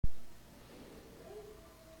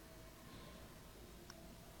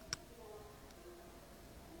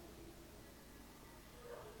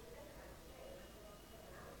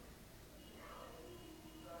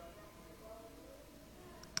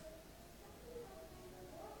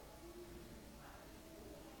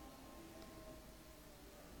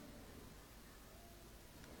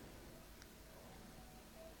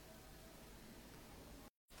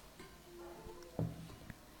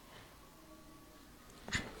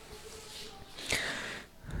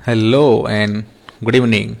Hello and good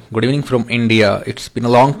evening. Good evening from India. It's been a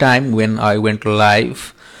long time when I went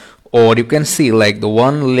live, or you can see like the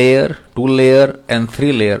one layer, two layer, and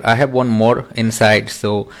three layer. I have one more inside,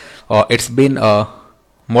 so it's been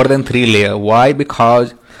more than three layer. Why?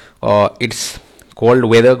 Because it's cold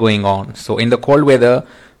weather going on. So in the cold weather,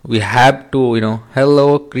 we have to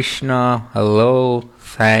hello Krishna, hello,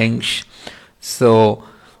 thanks. So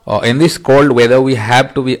in this cold weather, we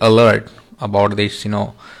have to be alert about this.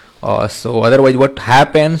 So otherwise, what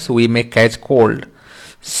happens? We may catch cold.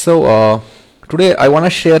 So today, I want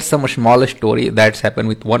to share some small story that's happened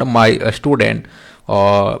with one of my student.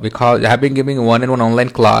 Because I have been giving one-on-one online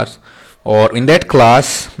class, or in that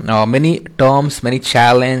class, many terms, many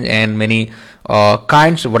challenge, and many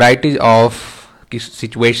kinds, varieties of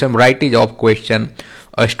situation, varieties of question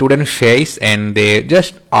a student face, and they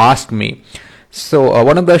just asked me. So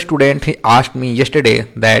one of the student he asked me yesterday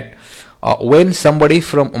that when somebody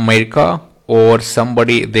from America or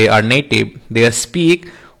somebody they are native, they speak,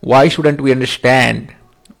 why shouldn't we understand?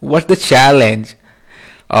 What's the challenge?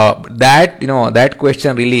 That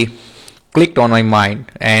question really clicked on my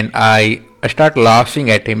mind, and I start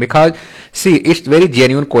laughing at him because see, it's very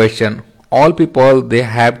genuine question. All people they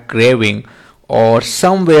have craving, or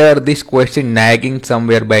somewhere this question nagging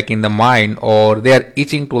somewhere back in the mind, or they are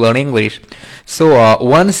itching to learn English. So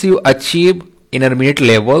once you achieve intermediate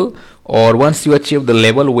level, or once you achieve the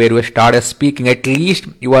level where you start speaking, at least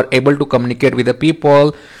you are able to communicate with the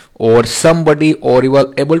people or somebody, or you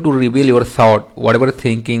are able to reveal your thought, whatever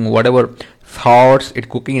thinking, whatever thoughts it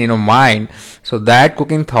cooking in your mind. So that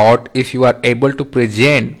cooking thought, if you are able to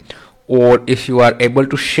present, or if you are able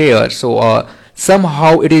to share, so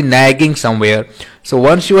somehow it is nagging somewhere. So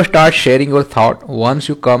once you start sharing your thought, once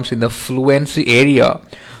you comes in the fluency area,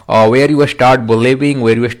 where you start believing,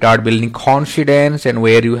 where you start building confidence, and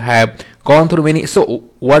where you have gone through many. So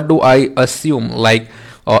what do I assume, like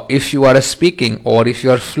if you are speaking or if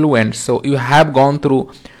you are fluent, so you have gone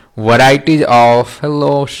through varieties of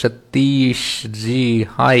hello Satish ji,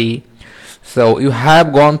 hi. So you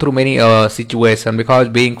have gone through many situations, because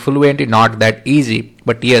being fluent is not that easy.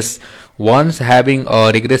 But yes, once having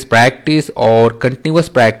a rigorous practice or continuous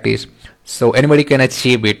practice, so anybody can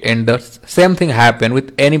achieve it. And the same thing happen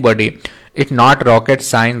with anybody. It's not rocket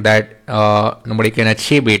science that nobody can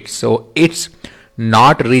achieve it. So it's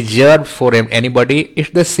not reserved for anybody.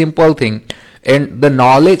 It's the simple thing, and the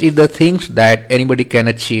knowledge is the things that anybody can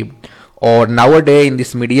achieve. Or nowadays in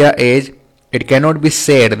this media age, it cannot be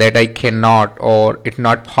said that I cannot or it's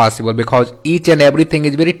not possible, because each and everything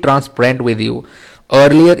is very transparent with you.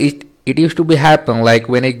 Earlier it used to be happen like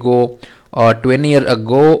when I go 20 years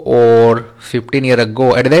ago or 15 years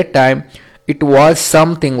ago. At that time, it was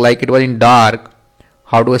something like it was in dark.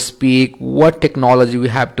 How to speak, what technology we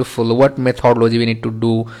have to follow, what methodology we need to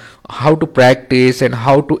do, how to practice, and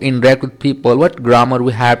how to interact with people, what grammar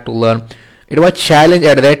we have to learn. It was challenge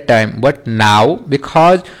at that time. But now,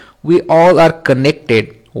 because we all are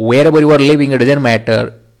connected, wherever you are living, it doesn't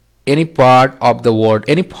matter, any part of the world,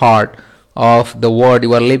 any part of the world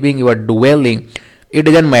you are living, you are dwelling, it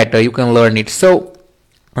doesn't matter, you can learn it. So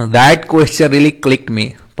that question really clicked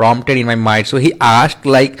me, prompted in my mind. So he asked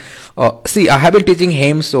like, see, I have been teaching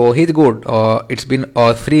him, so he's good. It's been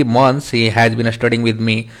 3 months he has been studying with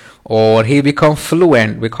me, or he become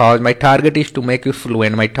fluent, because my target is to make you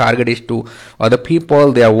fluent. My target is to other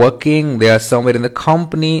people, they are working, they are somewhere in the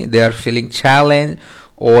company, they are feeling challenged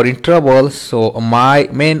or in trouble. So my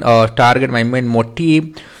main target, my main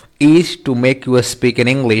motive is to make you speak in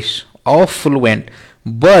English or fluent.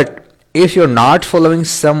 But if you're not following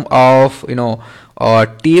some of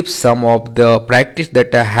tips, some of the practice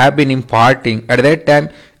that I have been imparting, at that time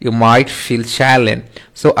you might feel challenged.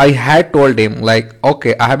 So I had told him like,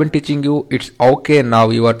 okay, I have been teaching you, it's okay,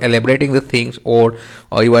 now you are elaborating the things, or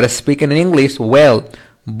you are speaking in English well,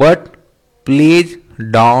 but please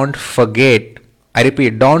don't forget, I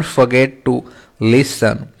repeat, don't forget to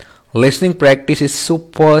listen. Listening practice is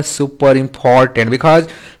super important, because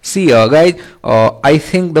see guys, I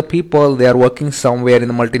think the people they are working somewhere in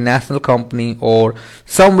a multinational company, or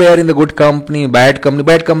somewhere in the good company, bad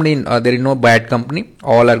company, there is no bad company,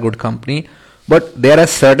 all are good company. But there are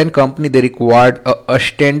certain company they required a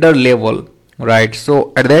standard level, right?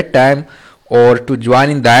 So at that time, or to join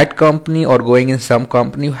in that company or going in some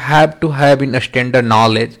company, you have to have in a standard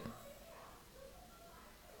knowledge.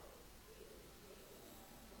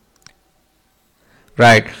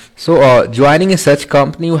 Right. So joining a such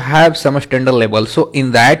company, you have some standard level. So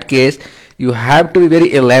in that case, you have to be very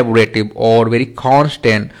elaborative or very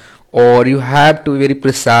constant, or you have to be very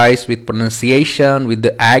precise with pronunciation, with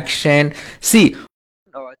the action. See,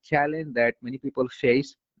 challenge that many people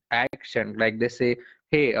face. accent. Like they say,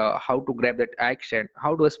 hey, how to grab that accent?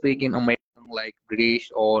 How to speak in American, like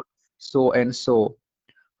British or so and so.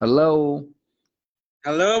 Hello.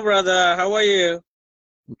 Hello, brother. How are you?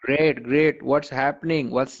 Great, great. What's happening?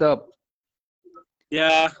 What's up?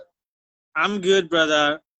 Yeah, I'm good,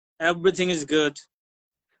 brother. Everything is good.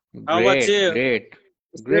 How about Great, you? great,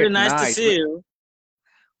 It's really great. nice to Nice. see you.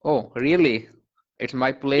 Oh, really? It's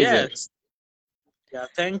my pleasure. Yes. Yeah,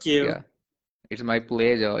 thank you. Yeah, it's my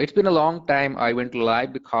pleasure. It's been a long time I went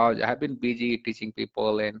live because I have been busy teaching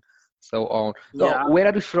people and so on. So, Yeah, where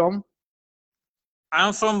are you from?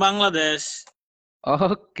 I'm from Bangladesh.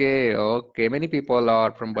 Okay, okay. Many people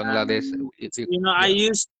are from Bangladesh. And, I Yeah.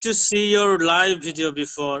 used to see your live video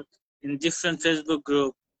before in different Facebook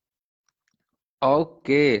group.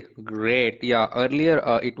 Okay, great. Yeah, earlier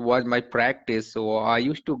it was my practice, so I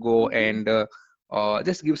used to go Mhm. and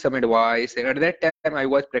just give some advice. And at that time, I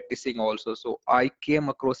was practicing also, so I came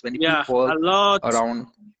across many Yeah, people a lot. around.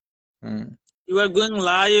 Hmm. You were going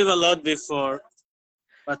live a lot before,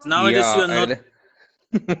 but nowadays you Yeah, are not.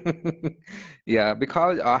 yeah,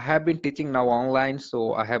 because I have been teaching now online,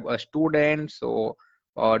 so I have a student, so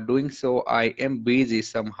doing so I am busy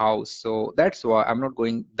somehow, so that's why I'm not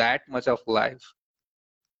going that much of live.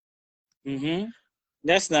 Mm-hmm.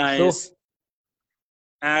 That's So, nice.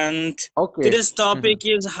 And okay. today's Hmm. topic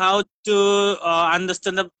is how to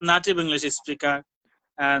understand the native English speaker.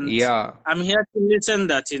 And Yeah. I'm here to listen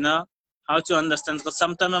that, how to understand. Because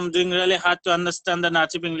sometimes I'm doing really hard to understand the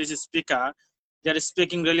native English speaker. They're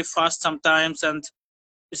speaking really fast sometimes, and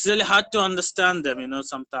it's really hard to understand them.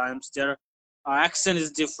 Sometimes their accent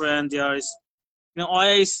is different. Their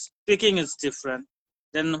way speaking is different.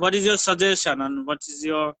 Then what is your suggestion, and what is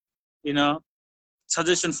your, you know,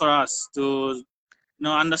 suggestion for us to,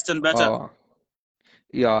 understand better? Uh,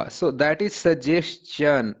 yeah, so that is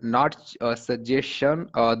suggestion, not suggestion.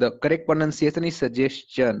 The correct pronunciation is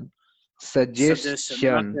suggestion. Suggestion.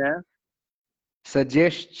 Suggestion. Okay.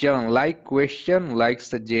 Suggestion, like question, like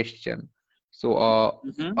suggestion. So,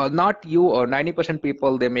 Mm-hmm. not you or 90%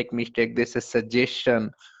 people, they make mistake. This is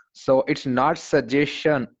suggestion. So it's not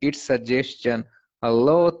suggestion, it's suggestion.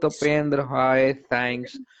 Hello, Tapendra. Hi,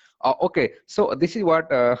 thanks. Okay, so this is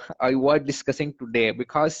what I was discussing today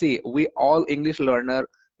because see, we all English learner,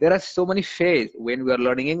 there are so many phases when we are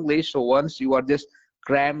learning English. So once you are just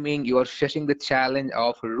cramming, you are facing the challenge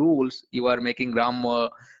of rules, you are making grammar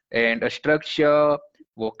and a structure,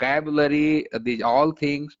 vocabulary, these all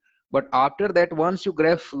things. But after that, once you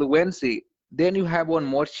grab fluency, then you have one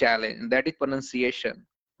more challenge, and that is pronunciation,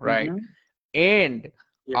 right? Mm-hmm. And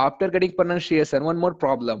Yeah. after getting pronunciation, one more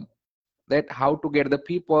problem, that how to get the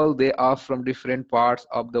people, they are from different parts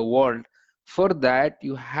of the world. For that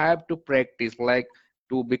you have to practice, like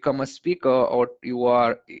to become a speaker, or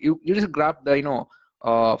you just grab the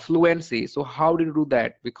fluency. So how do you do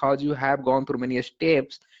that? Because you have gone through many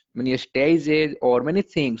steps, many stages, or many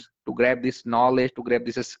things to grab this knowledge, to grab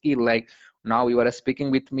this skill. Like now you are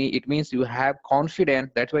speaking with me, it means you have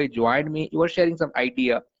confidence, that's why you joined me, you are sharing some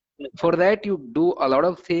idea. For that you do a lot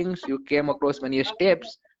of things, you came across many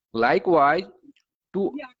steps. Likewise,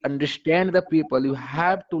 to understand the people, you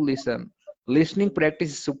have to listen. Listening practice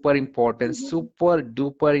is super important, super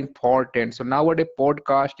duper important. So nowadays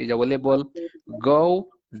podcast is available. Go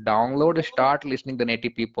download, start listening the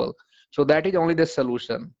native people. So that is only the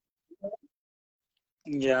solution.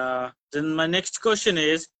 Yeah. Then my next question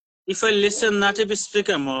is, if I listen native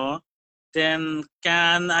speaker more, then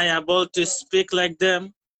can I able to speak like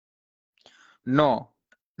them? No,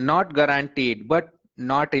 not guaranteed, but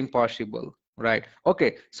not impossible. Right.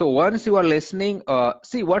 Okay. So once you are listening,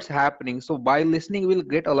 see what's happening. So by listening, we'll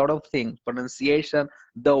get a lot of things, pronunciation,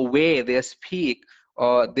 the way they speak,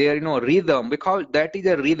 their rhythm, because that is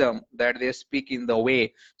a rhythm that they speak in the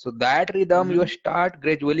way. So that rhythm you Mm-hmm. start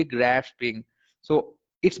gradually grasping. So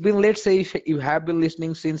it's been, let's say, if you have been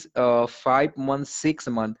listening since 5 months, 6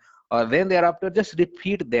 months, then thereafter just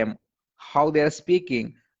repeat them, how they are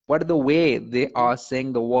speaking, what are the way they are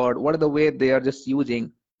saying the word, what are the way they are just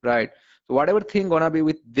using, right? So whatever thing gonna be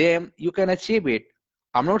with them, you can achieve it.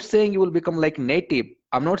 I'm not saying you will become like native,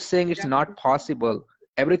 I'm not saying it's not possible.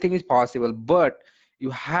 Everything is possible, but you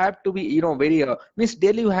have to be very means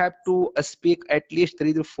daily you have to speak at least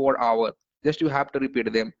 3 to 4 hours, just you have to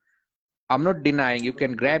repeat them. I'm not denying you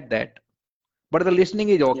can grab that, but the listening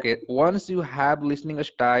is Yeah. okay. Once you have listening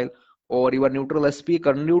style, or you are neutral as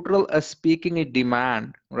speaker, neutral as speaking is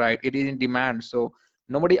demand, right? It is in demand. So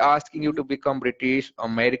nobody asking you Mhm. to become British,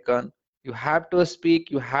 American. You have to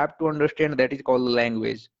speak, you have to understand, that is called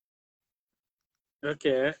language.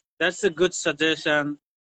 Okay. That's a good suggestion.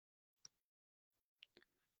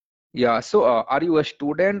 Yeah. So, are you a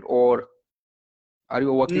student or are you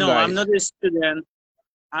a working No, I'm guys? not a student.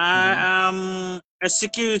 I Mm-hmm. am a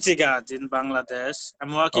security guard in Bangladesh.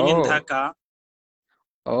 I'm working in Oh, Dhaka.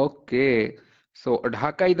 okay. So,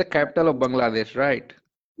 Dhaka is the capital of Bangladesh, right?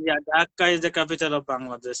 Yeah, Dhaka is the capital of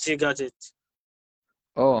Bangladesh. You got it.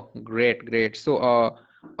 Oh, great, great. So,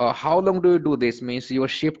 how long do you do this? Means your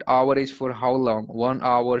shift hour is for how long? 1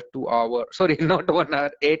 hour, 2 hour? Sorry, not 1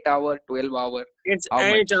 hour, 8 hour, 12 hour. It's How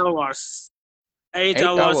eight much? hours. Eight Eight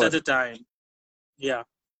hours at hour. a time. Yeah.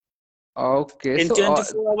 Okay. In So,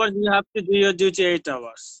 24 hours, you have to do your duty 8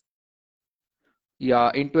 hours.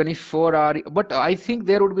 yeah, in 24 hour, but I think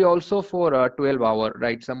there would be also for 12 hour,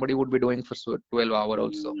 right? Somebody would be doing for 12 hour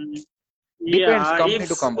also. Mm, Depends yeah, company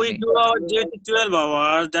to if we company. do our duty 12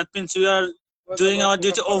 hours, that means we are doing our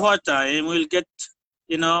duty overtime. We'll get,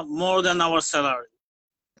 more than our salary.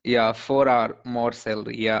 Yeah, 4 hour more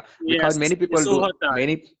salary. Yeah, because Yes, many people it's do overtime.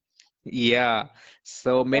 many. Yeah,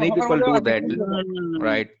 so many people do that, Mm,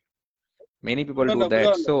 right? Many people do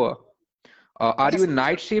that. So, are you in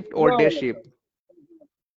night shift or day shift?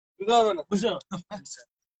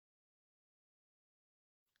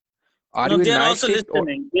 Are no, you they in are night also shift or?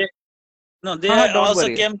 listening. No, they Haha, are don't also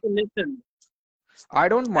worry. came to listen. I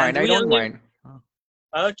don't And mind. I we are don't mind.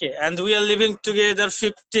 okay, and we are living together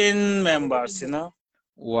 15 members.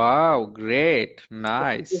 Wow, great, It's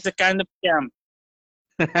nice. a kind of camp.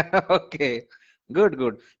 Okay, good,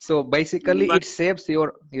 good. So basically, But, it saves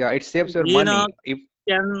your, yeah, it saves your you know, money if.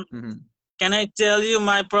 can Mhm. can I tell you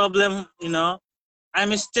my problem?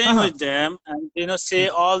 I'm staying Haha. with them, and say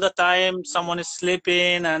all the time someone is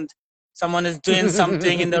sleeping and someone is doing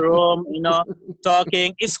something in the room,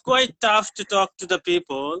 talking. It's quite tough to talk to the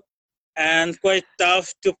people and quite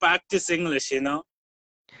tough to practice English. And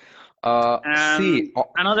See, oh,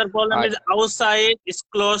 another problem I, is outside is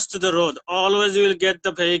close to the road. Always you will get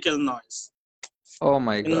the vehicle noise, oh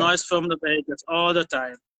my God. noise from the vehicles all the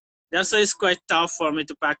time. That's why it's quite tough for me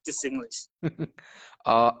to practice English.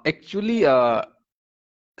 Actually,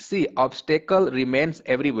 see, obstacle remains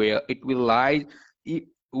everywhere. It will lie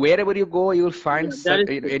wherever you go. You will find Yeah, that such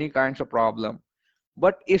is true. any kinds of problem.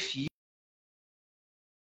 But if you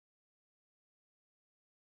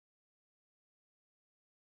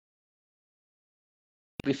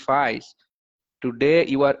sacrifice today,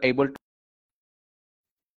 you are able to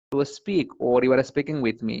speak, or you are speaking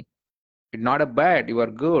with me. It's not a bad. You are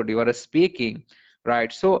good. You are speaking,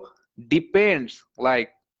 right? So depends, like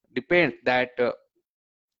depends that.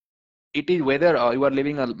 It is whether you are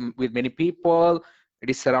living with many people, it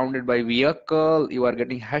is surrounded by vehicle, you are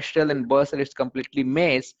getting hustle and bustle, it's completely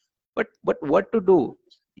mess. But what to do?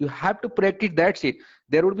 You have to practice. That's it.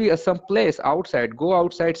 There would be some place outside. Go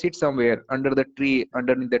outside, sit somewhere under the tree,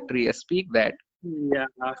 underneath the tree, speak that. Yeah,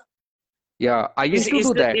 Yeah, I it's used to it's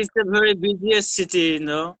do the that. it's the very busiest city.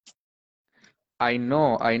 I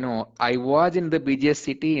know. I was in the busiest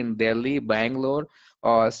city in Delhi, Bangalore.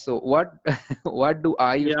 So what what do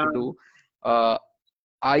I used to Yeah, do? Uh,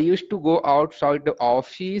 I used to go outside the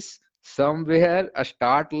office somewhere,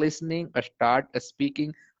 start listening, start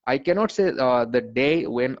speaking. I cannot say the day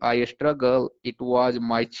when I struggle, it was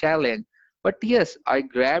my challenge. But yes, I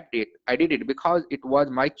grabbed it. I did it because it was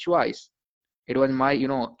my choice. It was my,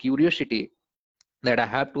 curiosity that I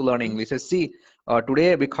have to learn English. So see,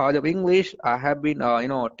 today because of English, I have been,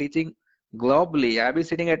 teaching globally. I've been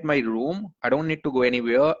sitting at my room. I don't need to go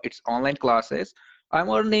anywhere. It's online classes. I'm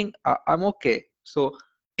earning. I'm okay. So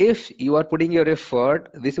if you are putting your effort,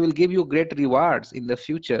 this will give you great rewards in the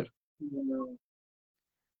future. you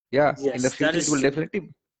Yeah, in the yes, that future it is will true. definitely.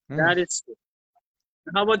 Hmm. That is true.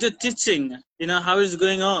 How about your teaching? How is it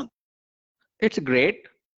going on? It's great.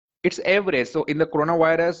 It's average. So in the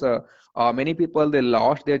coronavirus, many people they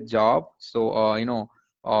lost their job. So uh,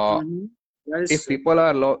 Mm-hmm. That is if true. people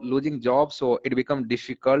are losing jobs, so it become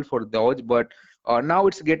difficult for those. But now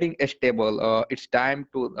it's getting stable. It's time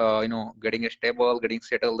to getting stable, getting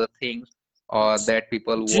settled the things that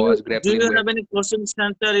people Do you, was do grappling you with. have any coaching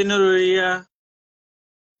center in your area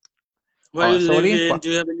where you live Sorry, in? Do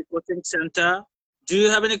you have any coaching center? Do you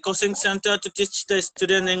have any coaching center to teach the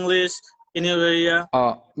student English in your area?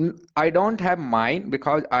 I don't have mine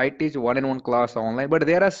because I teach one-on-one class online. But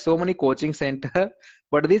there are so many coaching center.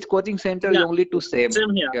 But this coaching center is Yeah, only to same.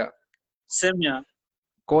 same here. Yeah. Same here.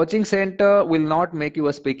 Coaching center will not make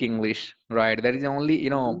you speak English, right? That is only,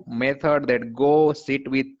 Mhm. method that go sit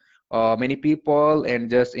with many people and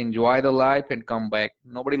just enjoy the life and come back.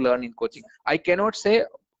 Nobody learn in coaching. I cannot say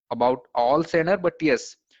about all center, but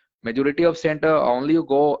yes, majority of center only you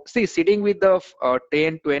go, see, sitting with the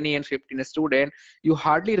 10, 20 and 15 student, you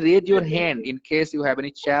hardly raise your hand in case you have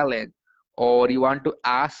any challenge or you want to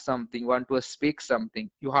ask something, want to speak something,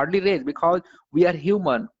 you hardly raise because we are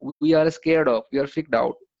human. We are scared of, we are freaked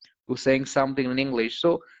out to saying something in English.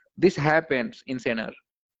 So this happens in Senar.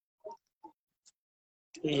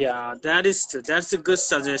 Yeah, that is true. That's a good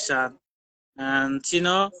suggestion. And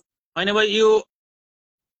whenever you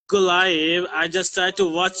go live, I just try to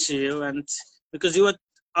watch you, and because you are,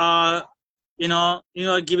 uh, you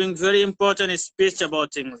are giving very important speech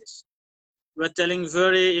about English. You are telling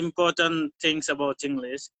very important things about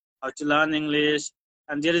English, how to learn English,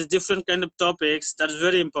 and there is different kind of topics that's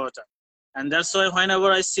very important. And that's why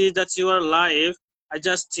whenever I see that you are live, I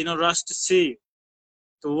just rush to see you,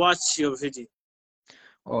 to watch your video,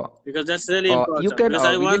 Oh, because that's really you important. can Because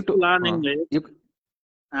I visit want to to learn English, you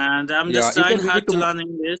and I'm yeah, just you trying can visit hard to to learn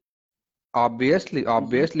English. obviously, Hmm.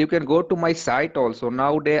 obviously you can go to my site also.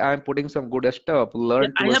 Nowadays I'm putting some good stuff, Yeah,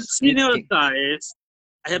 learn I to have seen speak your websites.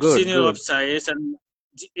 I have seen good, your good. websites, and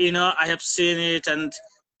I have seen it, and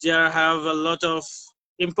there have a lot of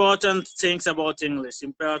important things about English,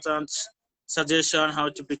 important suggestion how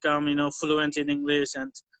to become fluent in English,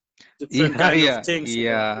 and different Yeah, kind of yeah, things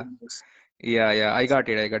about yeah. English. Yeah, yeah, I got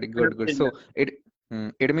it. I got it. I have Good, good. seen So that.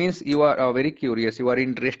 it means you are very curious. You are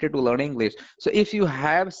interested to learn English. So if you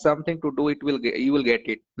have something to do, you will get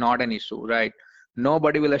it. Not an issue, right?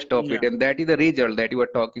 Nobody will stop it, Yeah. and that is the result that you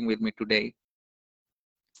are talking with me today.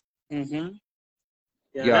 Mm-hmm.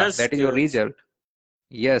 Yeah, Yeah, that's that is your good. result.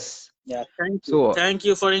 Yes. Yeah, thank you. So Thank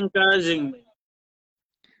you for encouraging me.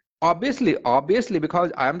 obviously,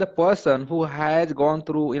 because I am the person who has gone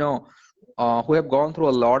through, who have gone through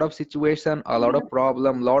a lot of situation, a lot of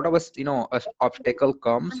problem, lot of obstacle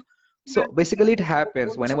comes. So basically, it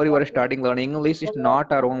happens whenever you are starting learning English. It's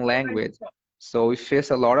not our own language, so we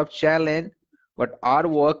face a lot of challenge. But our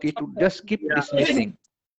work is to just keep Yeah, dismissing.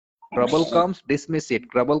 Trouble comes, dismiss it.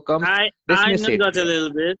 Trouble comes, I dismiss know it. that a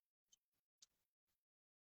little bit,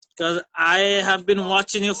 because I have been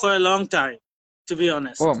watching you for a long time, to be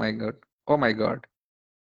Oh honest. my God. Oh my God.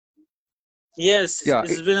 Yes, Yeah.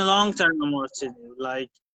 it's been a long time I'm watching you. Like,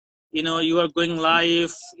 you are going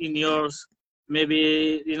live in your,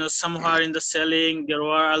 maybe, somewhere in the selling, there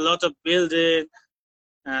are a lot of building,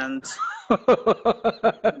 and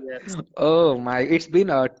yes, Oh my, it's been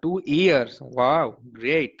 2 years. Wow,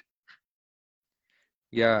 great.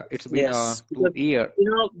 Yeah, it's been yes. 2 years.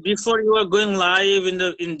 Before you were going live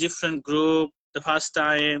in different group the first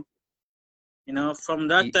time, from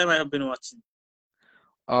that time I have been watching.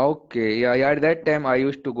 Okay, yeah, yeah. At that time, I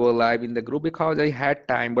used to go live in the group because I had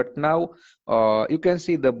time. But now, you can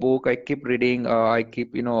see the book. I keep reading. I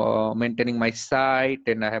keep, maintaining my site,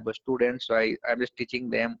 and I have a student, so I'm just teaching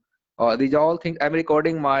them. These are all things. I'm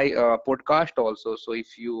recording my podcast also. So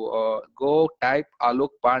if you go type Alok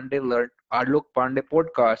Pandey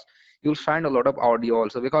podcast, you'll find a lot of audio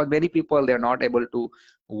also because many people they're not able to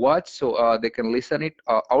watch, so they can listen it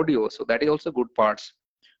audio. So that is also good parts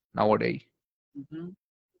nowadays. Hmm.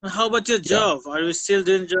 How about your Yeah. job? Are you still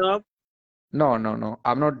doing job? No, no, no.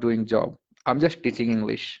 I'm not doing job. I'm just teaching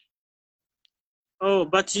English. Oh,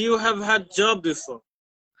 but you have had job before,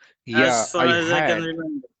 as Yeah, far I as I can had.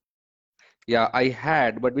 remember. Yeah, I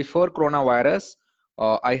had. But before coronavirus,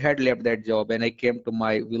 I had left that job and I came to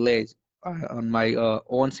my village on my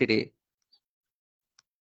own city.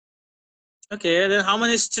 Okay, then how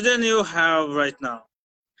many students you have right now?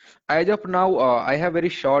 As of now, I have very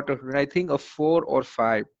short, I think a 4 or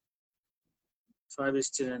 5. 5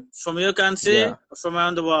 students. From your country Yeah. or from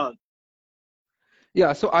around the world?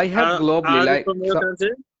 Yeah, so I have globally Are they like, from your so,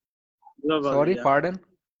 country? Globally, sorry, yeah. pardon.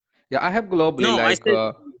 Yeah, I have globally No, I like, said,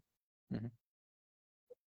 mhm.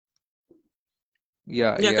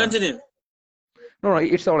 Yeah, yeah, yeah. continue. No, no,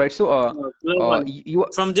 it's all right. So, No, globally. you,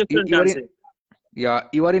 From different you are in, country. yeah,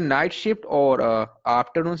 you are in night shift or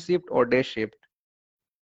afternoon shift or day shift?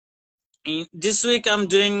 This week I'm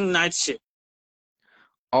doing night shift.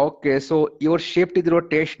 Okay, so your shift is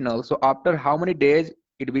rotational. So after how many days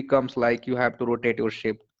it becomes like you have to rotate your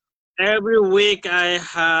shift? Every week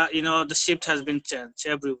the shift has been changed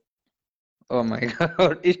every week. Oh my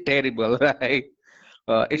God, it's terrible, right?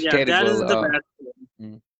 It's Yeah, that is terrible. the bad thing.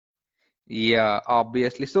 Mm, yeah,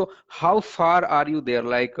 obviously. So how far are you there?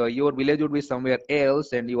 Like your village would be somewhere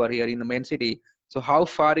else and you are here in the main city. So how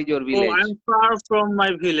far is your Oh, village? I'm far from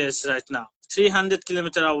my village right now. 300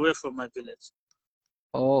 kilometers away from my village.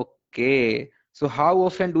 Okay. So how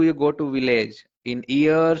often do you go to village? In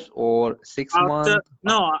years or 6 months?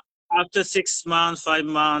 No, after 6 months, 5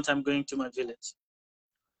 months, I'm going to my village.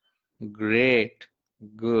 Great.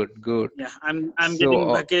 Good, good. Yeah, I'm So,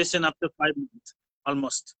 getting vacation after 5 months,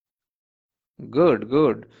 almost. good,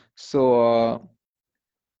 good. So,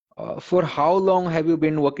 For how long have you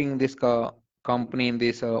been working in this company, in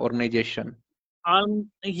this organization?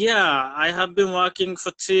 Yeah, I have been working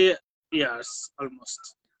for 3 years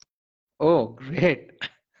almost. Oh, great.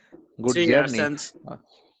 Good 3 years, journey. and Uh,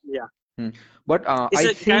 yeah, hmm. But it's I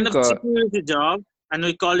a kind think of security job, and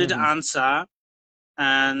we call it mhm. ANSA.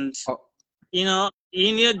 And Uh,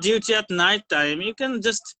 in your duty at night time, you can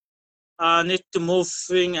just need to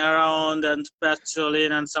moving around and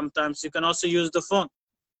patrolling, and sometimes you can also use the phone.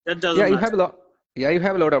 That yeah, doesn't you have matter. a lot. Yeah, you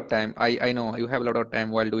have a lot of time. I know you have a lot of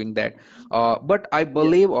time while doing that. But I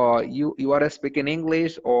Yeah. believe you are speaking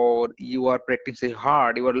English or you are practicing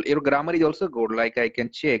hard. Your grammar is also good. Like I can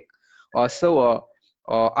check. I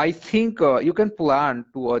think you can plan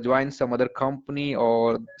to join some other company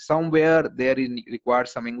or somewhere there is required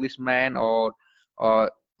some Englishman or uh,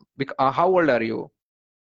 how old are you?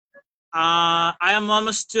 I am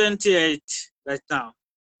almost 28 right now.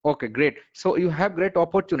 Okay, great. So you have great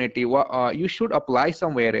opportunity. You should apply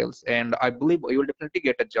somewhere else, and I believe you will definitely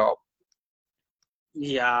get a job.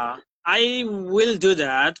 Yeah, I will do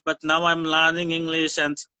that, but now I'm learning English,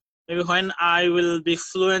 and maybe when I will be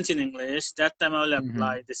fluent in English, that time I will Hmm.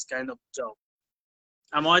 apply this kind of job.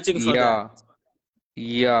 I'm waiting for that. Yeah,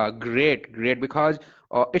 yeah, great, great. Because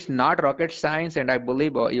it's not rocket science, and I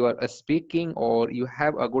believe you are speaking or you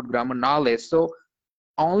have a good grammar knowledge. So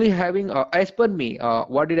only having, as per me,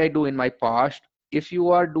 what did I do in my past? If you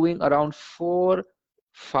are doing around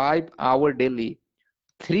 5 hour daily,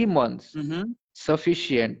 3 months Mm-hmm.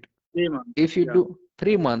 sufficient. 3 months. If you Yeah. do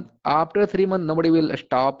 3 months, after 3 months, nobody will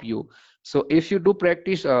stop you. So if you do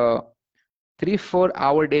practice 3 4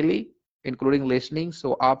 hour daily, including listening,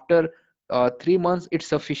 so after 3 months, it's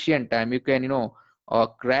sufficient time. You can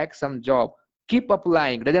crack some job. Keep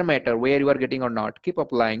applying. Doesn't matter where you are getting or not. Keep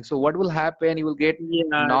applying. So what will happen? You will get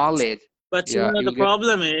Yeah, knowledge. but Yeah, you the will get.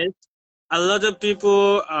 problem is a lot of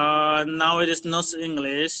people nowadays knows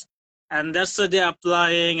English, and that's why they're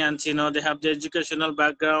applying, and they have the educational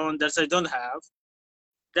background that I don't have.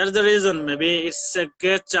 That's the reason. Maybe it's a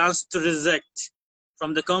great chance to reject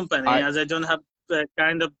from the company, I as I don't have a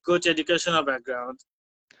kind of good educational background.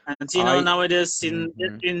 And I. nowadays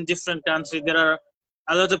Mhm. in different countries there are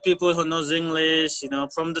a lot of people who knows English,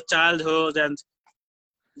 from the childhood, and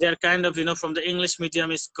they're kind of from the English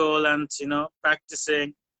medium school, and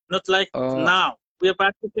practicing. Not like Uh, now. We are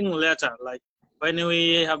practicing later, like when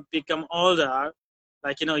we have become older,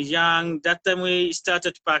 like young. That time we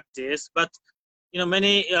started practice, but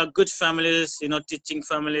many good families, teaching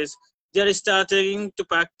families, they are starting to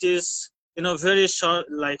practice, very short,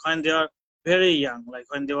 like when they are very young, like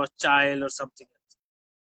when they were child or something.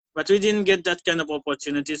 But we didn't get that kind of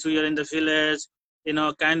opportunities. We are in the village,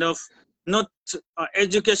 kind of not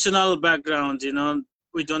educational background.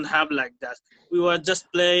 We don't have like that. We were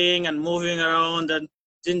just playing and moving around and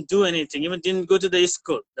didn't do anything. Even didn't go to the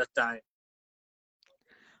school that time.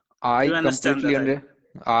 I Do you understand completely that?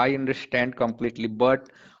 I understand completely, but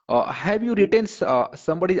have you written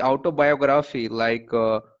somebody's autobiography like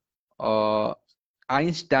uh,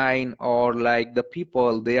 Einstein or like the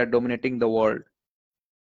people they are dominating the world?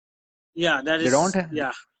 Yeah, that They don't is, have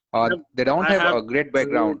yeah. I have, they don't I have have a great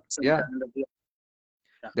read background. some Yeah, kind of, yeah.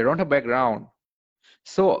 they don't have background.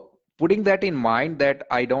 So putting that in mind that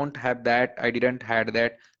I don't have that, I didn't had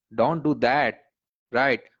that, don't do that,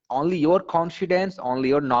 right? Only your confidence, only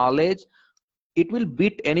your knowledge, it will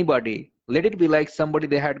beat anybody. Let it be like somebody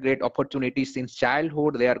they had great opportunities since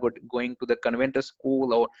childhood. They are going to the convent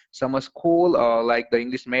school or summer school, like the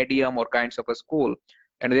English medium or kinds of a school,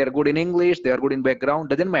 and they are good in English. They are good in background.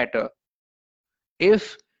 Doesn't matter.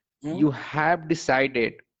 If Mhm. you have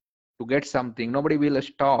decided to get something, nobody will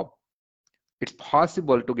stop. It's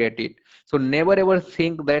possible to get it. So never ever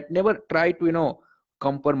think that. Never try to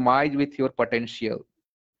compromise with your potential.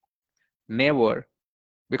 Never,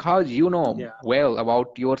 because you know Yeah. well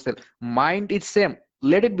about yourself. Mind is same.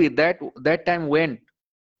 Let it be that time went,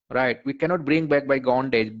 right? We cannot bring back by gone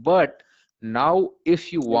days, but now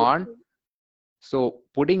if you want, Okay. so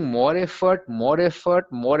putting more effort,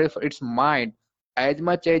 it's mind. As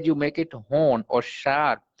much as you make it hone or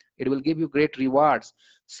sharp, it will give you great rewards.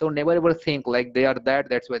 So never ever think like they are that,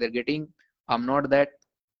 that's why they're getting. I'm not that,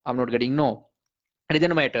 I'm not getting. No, it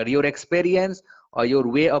doesn't matter your experience or your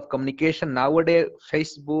way of communication. Nowadays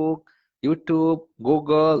Facebook, YouTube,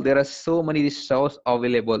 Google, there are so many resources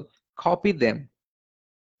available. Copy them,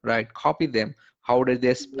 right? Copy them. How do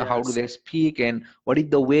Yes. they speak, and what is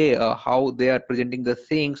the way how they are presenting the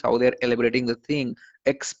things, how they are elaborating the thing,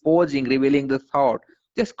 exposing, revealing the thought.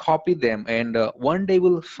 Just copy them, and one day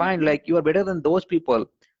we'll find Mhm. like you are better than those people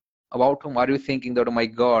about whom are you thinking that, oh my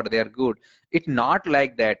god, they are good. It's not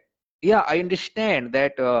like that. yeah, I understand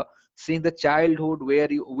that since the childhood where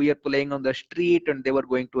we are playing on the street and they were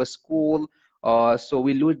going to a school, so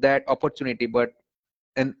we lose that opportunity. But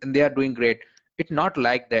and they are doing great. It's not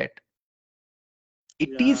like that.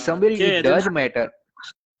 It is Yeah. somewhere Okay. it Then does matter.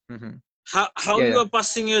 Hmm. how Yeah, you yeah. are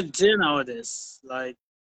passing your day nowadays? Like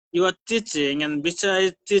you are teaching, and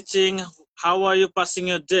besides teaching, how are you passing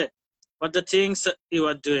your day? What the things you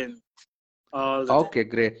are doing all the day? Okay,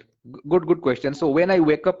 great. Good question. So when I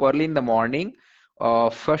wake up early in the morning,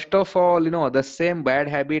 first of all, the same bad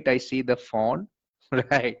habit, I see the phone,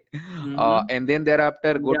 right? Mm-hmm. And then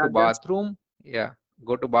thereafter go Yeah, to that's bathroom. Yeah,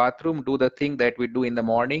 go to bathroom, do the thing that we do in the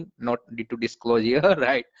morning, not need to disclose here,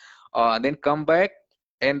 right? Then come back,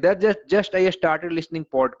 and that just I started listening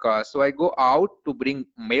podcast. So I go out to bring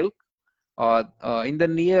milk. In the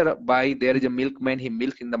nearby there is a milkman. He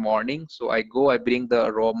milks in the morning. So I go, I bring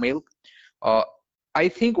the raw milk. uh, I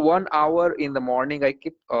think 1 hour in the morning I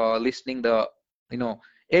keep listening the you know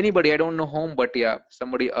anybody, I don't know whom, but yeah,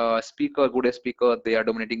 somebody, speaker, good speaker, they are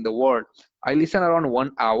dominating the world. I listen around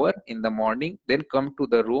 1 hour in the morning, then come to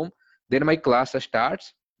the room, then my class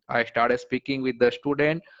starts. I started speaking with the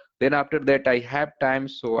student. Then after that I have time,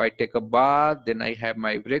 so I take a bath, then I have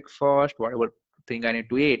my breakfast, whatever thing I need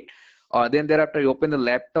to eat. Then thereafter I open the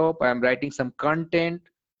laptop, I am writing some content,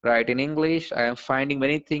 right, in English. I am finding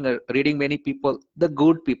many things, reading many people, the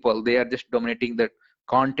good people, they are just dominating the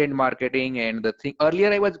content marketing and the thing.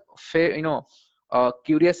 Earlier I was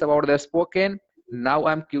curious about the spoken. Now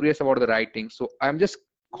I'm curious about the writing, so I'm just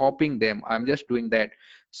copying them, I'm just doing that.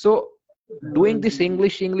 So doing this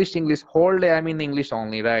English whole day, I'm in English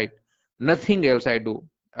only, right? Nothing else I do.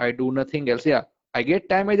 I do nothing else. Yeah, I get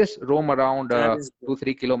time, I just roam around that is good. 2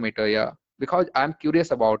 3 kilometer, yeah, because I'm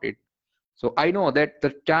curious about it. So I know that the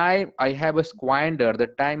time I have a squander, the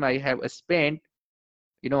time I have spent,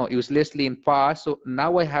 uselessly in past. So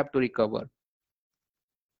now I have to recover.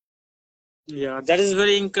 Yeah, that is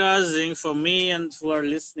very encouraging for me and who are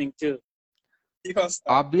listening too. Because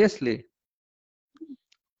Obviously,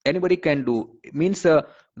 anybody can do. It means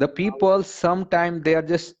the people sometimes they are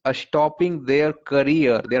just stopping their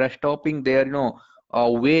career. They are stopping their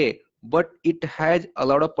way, but it has a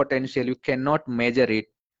lot of potential. You cannot measure it.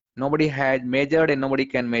 Nobody has measured and nobody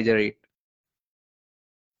can measure it.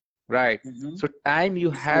 Right. Mhm. So time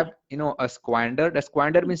you Yeah, have, a squandered. A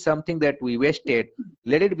squander means something that we wasted.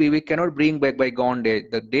 Let it be. We cannot bring back by gone days.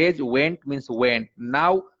 The days went means went.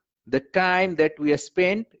 Now the time that we have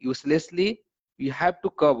spent uselessly, you have to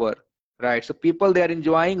cover. Right. So people they are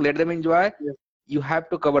enjoying, let them enjoy. yeah, You have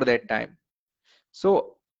to cover that time.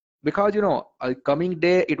 So because a coming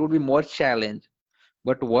day it would be more challenge.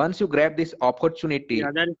 But once you grab this yeah, opportunity,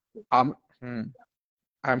 that is. um, hmm,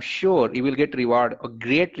 I'm sure you will get reward, a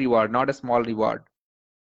great reward, not a small reward.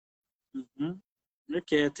 Mhm.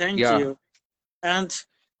 Okay, thank Yeah. you. And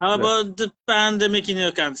how about the pandemic in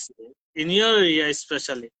your country, in your area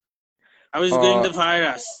especially? How is going Uh, the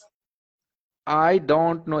virus? I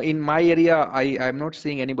don't know. In my area, I'm not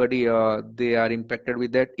seeing anybody. They are impacted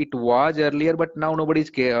with that. It was earlier, but now nobody's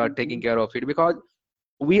taking Mhm. care of it because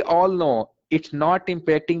we all know it's not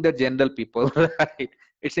impacting the general people, right?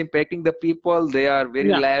 It's impacting the people. They are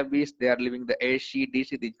very Yeah, lavish. They are living the AC,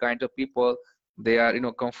 DC, these kinds of people. They are,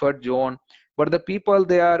 comfort zone. But the people,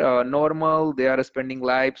 they are normal. They are spending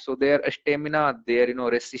life. So their stamina, their,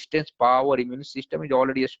 resistance power, immune system is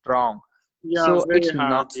already strong. yeah, So very it's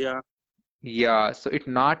hard. not. Yeah. Yeah, so it's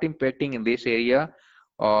not impacting in this area.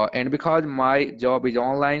 And because my job is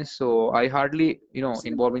online, so I hardly,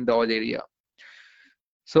 involved in those area.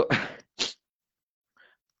 So,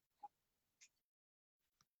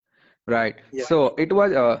 right. Yeah. So it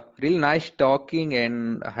was really nice talking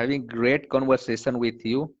and having great conversation with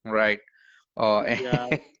you, right? Uh,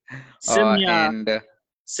 Yeah. Same here. and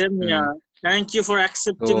Same hmm, here. Thank you for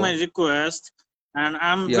accepting my so request. And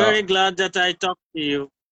I'm yeah, very glad that I talked to you.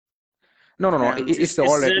 no, And it's it's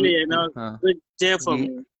all right. really, Uh, good day for we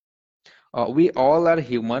me. we all are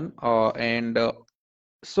human, and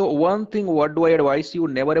so one thing, what do I advise you?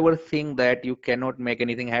 Never ever think that you cannot make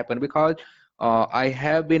anything happen because I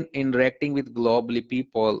have been interacting with globally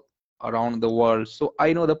people around the world. So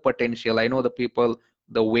I know the potential. I know the people,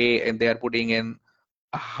 the way, and they are putting in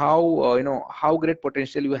how how great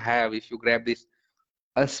potential you have if you grab this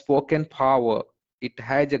a spoken power. It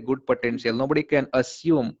has a good potential. Nobody can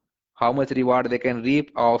assume how much reward they can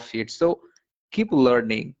reap off it. So keep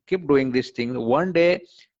learning, keep doing these things. One day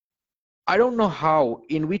I don't know how,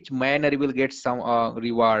 in which manner you will get some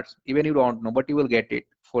rewards. Even you don't know, but you will get it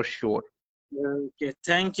for sure. Okay.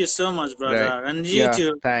 Thank you so much, Right. brother. And you Yeah.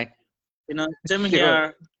 too. Same Sure.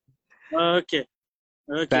 here. Okay.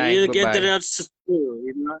 Okay. Thanks. You'll Bye get the bye. results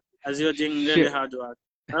too. as you're doing really Sure. hard work.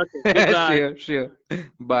 Okay, goodbye. Sure, sure.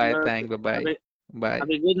 Bye. Okay, Thank. Bye bye. Bye. have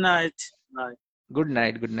a good night. Bye. Good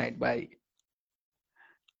night. Good night. Bye.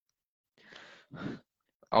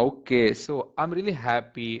 Okay, so I'm really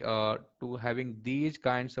happy to having these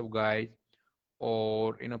kinds of guys,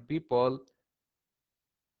 or people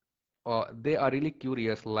they are really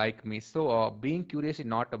curious like me. So being curious is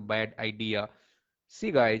not a bad idea.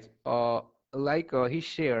 See, guys, he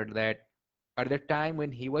shared that at the time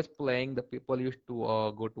when he was playing, the people used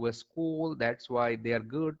to go to a school. That's why they are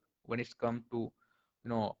good when it's come to you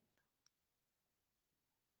know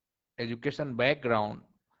education background.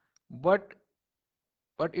 But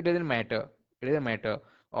it doesn't matter. It doesn't matter.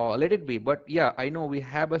 Let it be. But yeah, I know we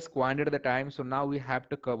have a squandered the time, so now we have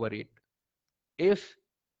to cover it. If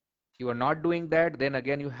you are not doing that, then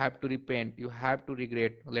again you have to repent, you have to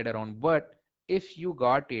regret later on. But if you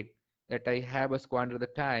got it that I have a squander the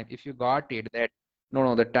time, if you got it that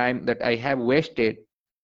no, the time that I have wasted,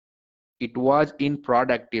 it was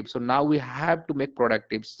unproductive, so now we have to make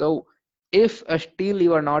productive. So if still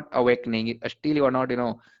you are not awakening, still you are not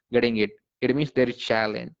getting it, it means there is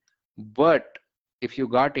challenge. But if you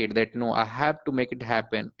got it that no, I have to make it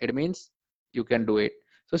happen, it means you can do it.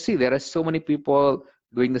 So see, there are so many people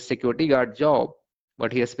doing the security guard job,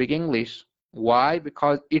 but he speaks English. Why?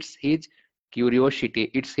 Because it's his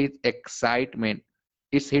curiosity, it's his excitement,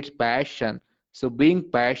 it's his passion. So being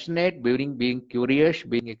passionate, being curious,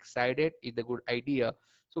 being excited is a good idea.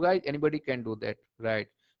 So guys, anybody can do that, right?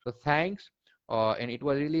 So thanks. And it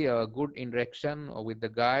was really a good interaction with the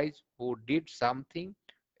guys who did something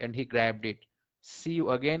and he grabbed it. See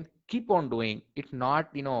you again. Keep on doing. It's not,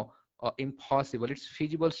 impossible. It's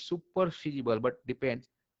feasible, super feasible, but depends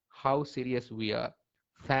how serious we are.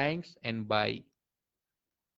 Thanks and bye.